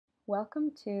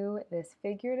Welcome to this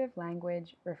figurative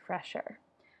language refresher.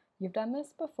 You've done this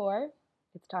before.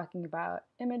 It's talking about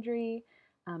imagery,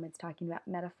 it's talking about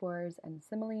metaphors and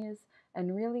similes,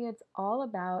 and really it's all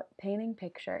about painting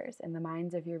pictures in the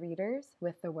minds of your readers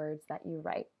with the words that you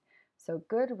write. So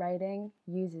good writing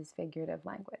uses figurative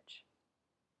language.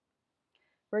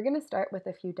 We're going to start with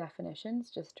a few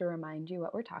definitions just to remind you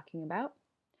what we're talking about.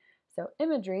 So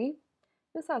imagery,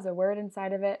 this has a word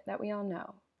inside of it that we all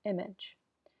know, image.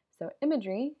 So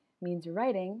imagery means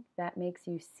writing that makes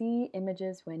you see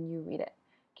images when you read it.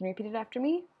 Can you repeat it after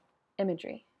me?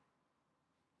 Imagery.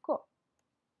 Cool.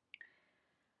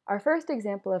 Our first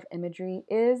example of imagery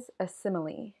is a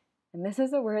simile. And this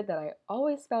is a word that I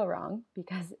always spell wrong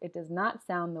because it does not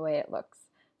sound the way it looks.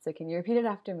 So can you repeat it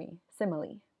after me?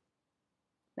 Simile.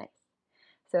 Nice.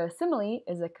 So a simile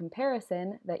is a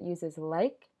comparison that uses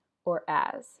like or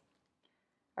as.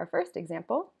 Our first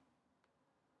example,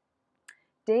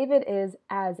 David is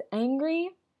as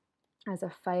angry as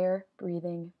a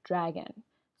fire-breathing dragon.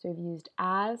 So we've used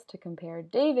as to compare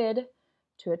David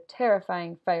to a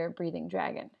terrifying fire-breathing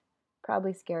dragon.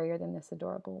 Probably scarier than this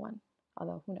adorable one,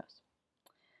 although who knows.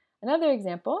 Another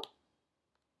example,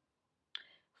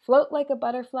 float like a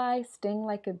butterfly, sting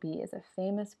like a bee is a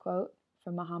famous quote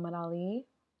from Muhammad Ali,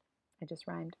 I just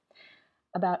rhymed,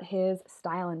 about his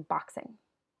style in boxing.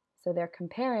 So they're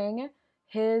comparing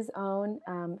his own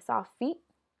soft feet.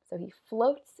 So he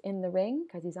floats in the ring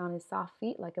because he's on his soft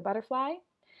feet like a butterfly,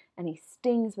 and he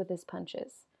stings with his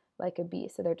punches like a bee.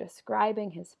 So they're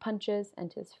describing his punches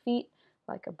and his feet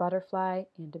like a butterfly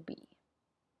and a bee.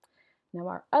 Now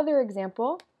our other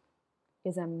example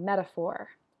is a metaphor.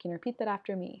 Can you repeat that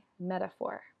after me?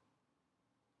 Metaphor.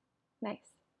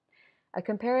 Nice. A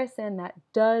comparison that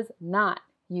does not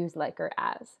use like or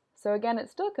as. So again,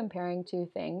 it's still comparing two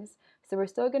things. So we're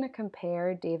still going to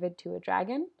compare David to a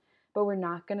dragon, but we're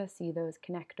not going to see those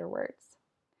connector words.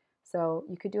 So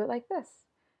you could do it like this.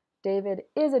 David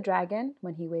is a dragon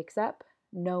when he wakes up.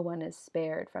 No one is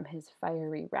spared from his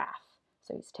fiery wrath.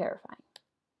 So he's terrifying.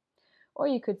 Or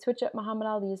you could switch up Muhammad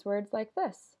Ali's words like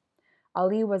this.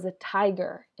 Ali was a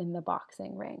tiger in the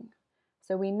boxing ring.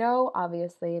 So we know,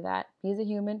 obviously, that he's a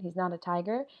human, he's not a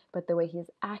tiger, but the way he's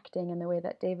acting and the way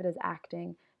that David is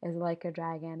acting is like a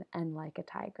dragon and like a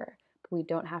tiger. But we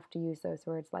don't have to use those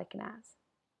words like and as.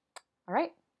 All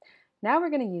right, now we're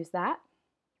going to use that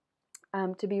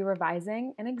to be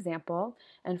revising an example.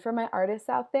 And for my artists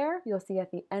out there, you'll see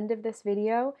at the end of this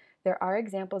video, there are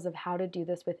examples of how to do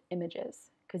this with images,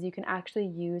 because you can actually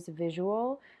use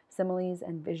visual similes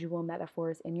and visual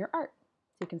metaphors in your art.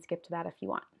 So you can skip to that if you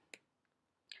want.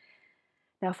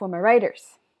 Now for my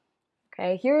writers,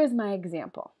 okay, here is my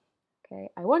example. Okay,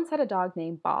 I once had a dog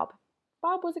named Bob.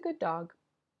 Bob was a good dog.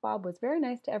 Bob was very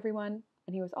nice to everyone,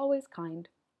 and he was always kind.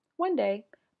 One day,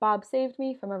 Bob saved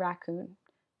me from a raccoon.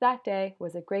 That day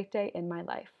was a great day in my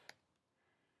life.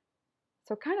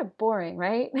 So kind of boring,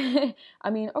 right? I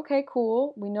mean, okay,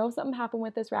 cool. We know something happened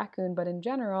with this raccoon, but in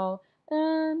general,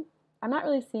 I'm not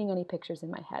really seeing any pictures in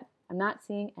my head. I'm not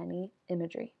seeing any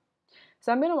imagery.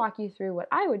 So I'm going to walk you through what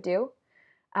I would do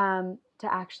to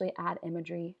actually add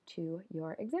imagery to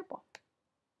your example.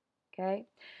 Okay?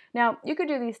 Now, you could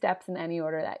do these steps in any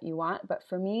order that you want, but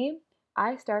for me,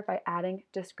 I start by adding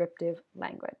descriptive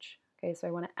language. Okay, so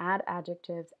I want to add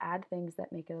adjectives, add things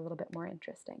that make it a little bit more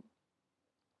interesting.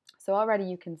 So already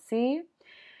you can see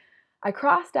I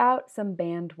crossed out some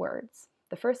banned words.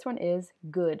 The first one is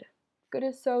good. Good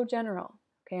is so general.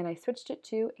 Okay, and I switched it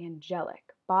to angelic.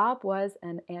 Bob was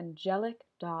an angelic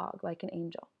dog, like an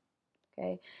angel.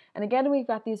 Okay, and again, we've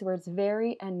got these words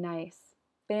very and nice.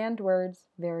 Banned words,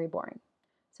 very boring.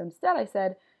 So instead I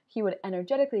said he would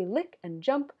energetically lick and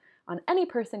jump on any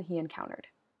person he encountered.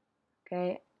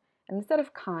 Okay, and instead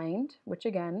of kind, which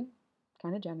again,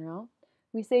 kind of general,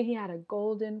 we say he had a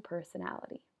golden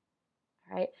personality.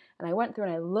 All right, and I went through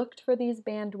and I looked for these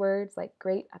banned words like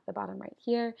great at the bottom right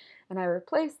here, and I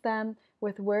replaced them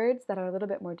with words that are a little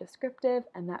bit more descriptive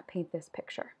and that paint this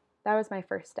picture. That was my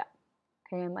first step.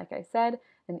 Okay, and like I said,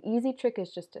 an easy trick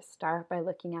is just to start by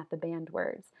looking at the banned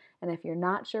words. And if you're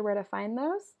not sure where to find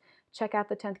those, check out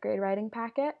the 10th grade writing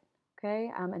packet,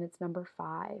 okay, and it's number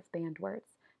 5, banned words,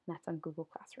 and that's on Google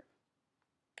Classroom.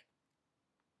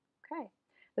 Okay,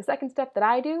 the second step that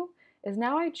I do is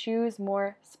now I choose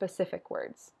more specific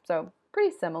words. So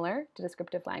pretty similar to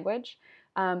descriptive language,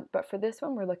 but for this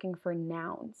one, we're looking for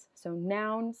nouns. So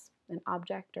nouns, an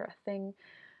object or a thing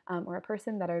or a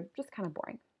person that are just kind of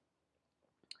boring.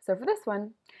 So for this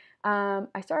one,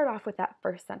 I started off with that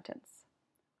first sentence,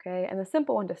 okay? And the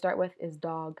simple one to start with is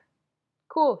dog.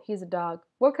 Cool, he's a dog.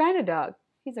 What kind of dog?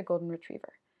 He's a golden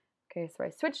retriever. Okay, so I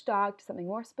switched dog to something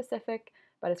more specific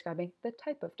by describing the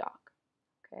type of dog.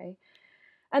 Okay,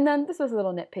 and then this was a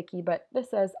little nitpicky, but this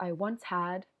says, I once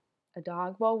had a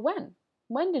dog. Well, when?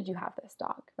 When did you have this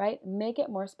dog, right? Make it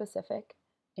more specific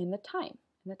in the time,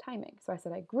 in the timing. So I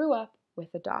said, I grew up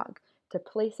with a dog to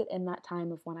place it in that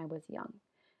time of when I was young.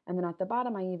 And then at the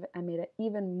bottom, I made it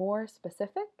even more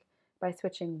specific by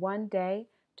switching one day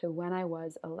to when I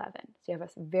was 11. So you have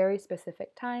a very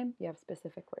specific time. You have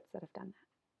specific words that have done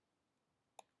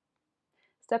that.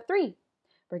 Step 3,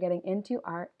 we're getting into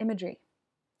our imagery.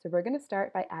 So we're going to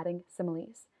start by adding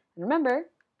similes. And remember,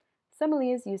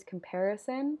 similes use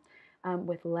comparison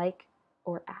with like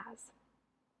or as.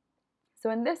 So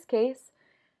in this case,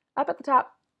 up at the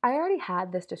top, I already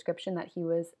had this description that he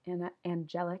was an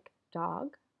angelic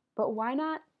dog, but why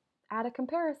not add a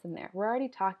comparison there? We're already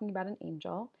talking about an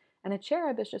angel, and a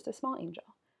cherub is just a small angel.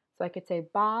 So I could say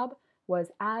Bob was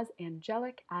as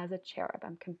angelic as a cherub.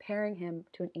 I'm comparing him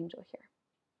to an angel here.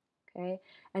 Okay,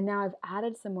 and now I've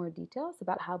added some more details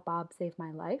about how Bob saved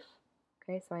my life.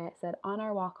 Okay, so I said, on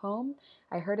our walk home,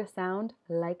 I heard a sound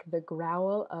like the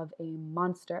growl of a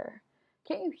monster.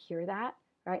 Can't you hear that?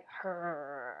 Right?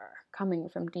 Coming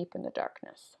from deep in the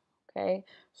darkness. Okay,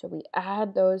 so we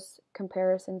add those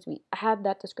comparisons, we add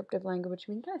that descriptive language,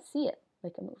 we can kind of see it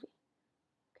like a movie.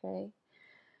 Okay,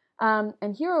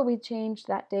 and here we changed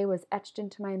that day was etched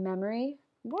into my memory.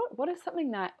 What is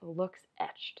something that looks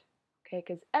etched? Okay,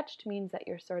 because etched means that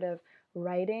you're sort of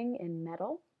writing in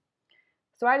metal.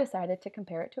 So I decided to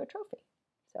compare it to a trophy.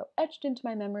 So etched into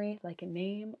my memory like a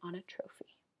name on a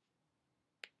trophy.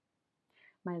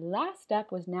 My last step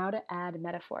was now to add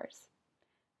metaphors.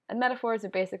 And metaphors are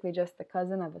basically just the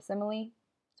cousin of a simile.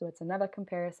 So it's another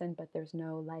comparison, but there's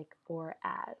no like or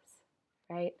as,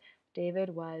 right?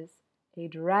 David was a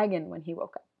dragon when he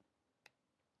woke up.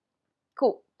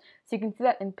 Cool. So you can see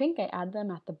that in pink, I add them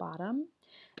at the bottom.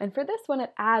 And for this one,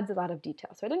 it adds a lot of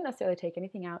detail. So I didn't necessarily take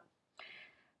anything out,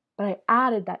 but I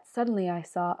added that suddenly I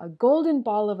saw a golden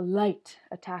ball of light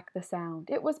attack the sound.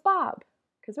 It was Bob,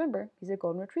 because remember, he's a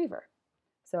golden retriever.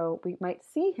 So we might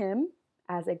see him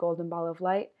as a golden ball of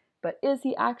light, but is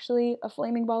he actually a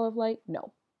flaming ball of light?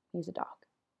 No, he's a dog,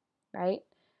 right?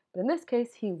 But in this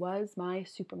case, he was my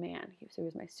Superman. So he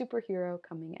was my superhero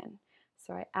coming in.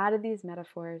 So I added these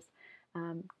metaphors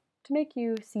to make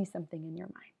you see something in your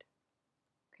mind.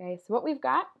 Okay, so what we've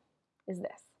got is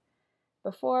this.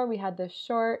 Before we had this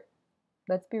short,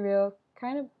 let's be real,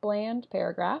 kind of bland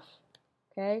paragraph,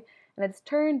 okay? And it's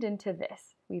turned into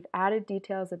this. We've added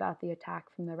details about the attack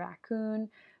from the raccoon.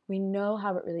 We know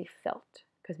how it really felt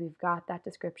because we've got that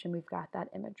description, we've got that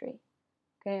imagery,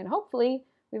 okay? And hopefully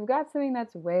we've got something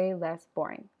that's way less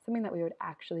boring, something that we would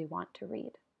actually want to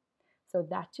read. So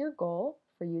that's your goal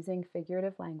for using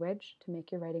figurative language to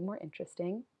make your writing more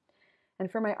interesting.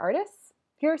 And for my artists,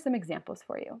 here are some examples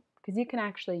for you, because you can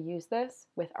actually use this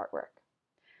with artwork.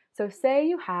 So say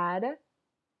you had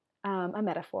a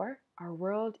metaphor. Our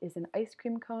world is an ice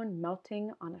cream cone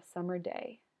melting on a summer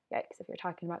day. Yikes, if you're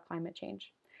talking about climate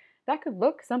change. That could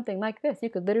look something like this. You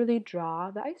could literally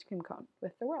draw the ice cream cone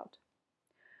with the world.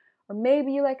 Or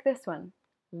maybe you like this one.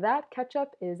 That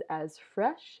ketchup is as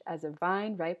fresh as a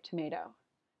vine-ripe tomato.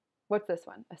 What's this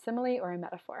one? A simile or a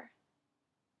metaphor?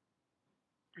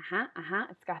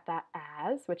 It's got that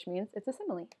as, which means it's a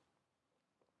simile.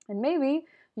 And maybe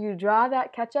you draw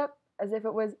that ketchup as if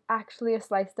it was actually a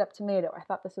sliced up tomato. I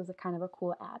thought this was a kind of a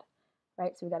cool ad,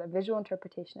 right? So we got a visual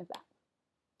interpretation of that.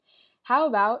 How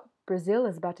about Brazil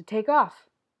is about to take off?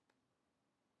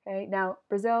 Okay, now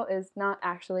Brazil is not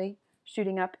actually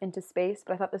shooting up into space,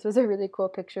 but I thought this was a really cool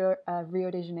picture of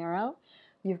Rio de Janeiro.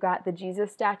 You've got the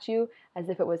Jesus statue as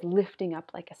if it was lifting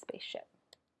up like a spaceship.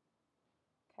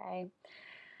 Okay.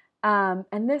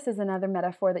 And this is another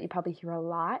metaphor that you probably hear a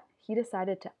lot. He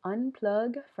decided to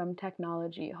unplug from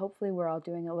technology. Hopefully we're all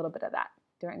doing a little bit of that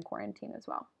during quarantine as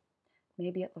well.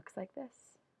 Maybe it looks like this,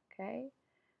 okay?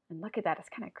 And look at that, it's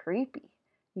kind of creepy.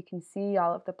 You can see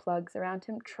all of the plugs around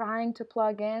him trying to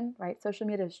plug in, right? Social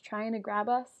media is trying to grab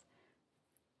us,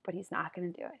 but he's not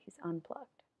going to do it. He's unplugged.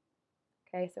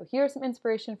 Okay, so here's some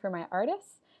inspiration for my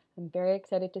artists. I'm very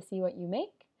excited to see what you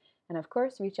make. And of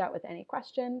course, reach out with any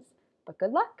questions, but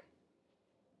good luck.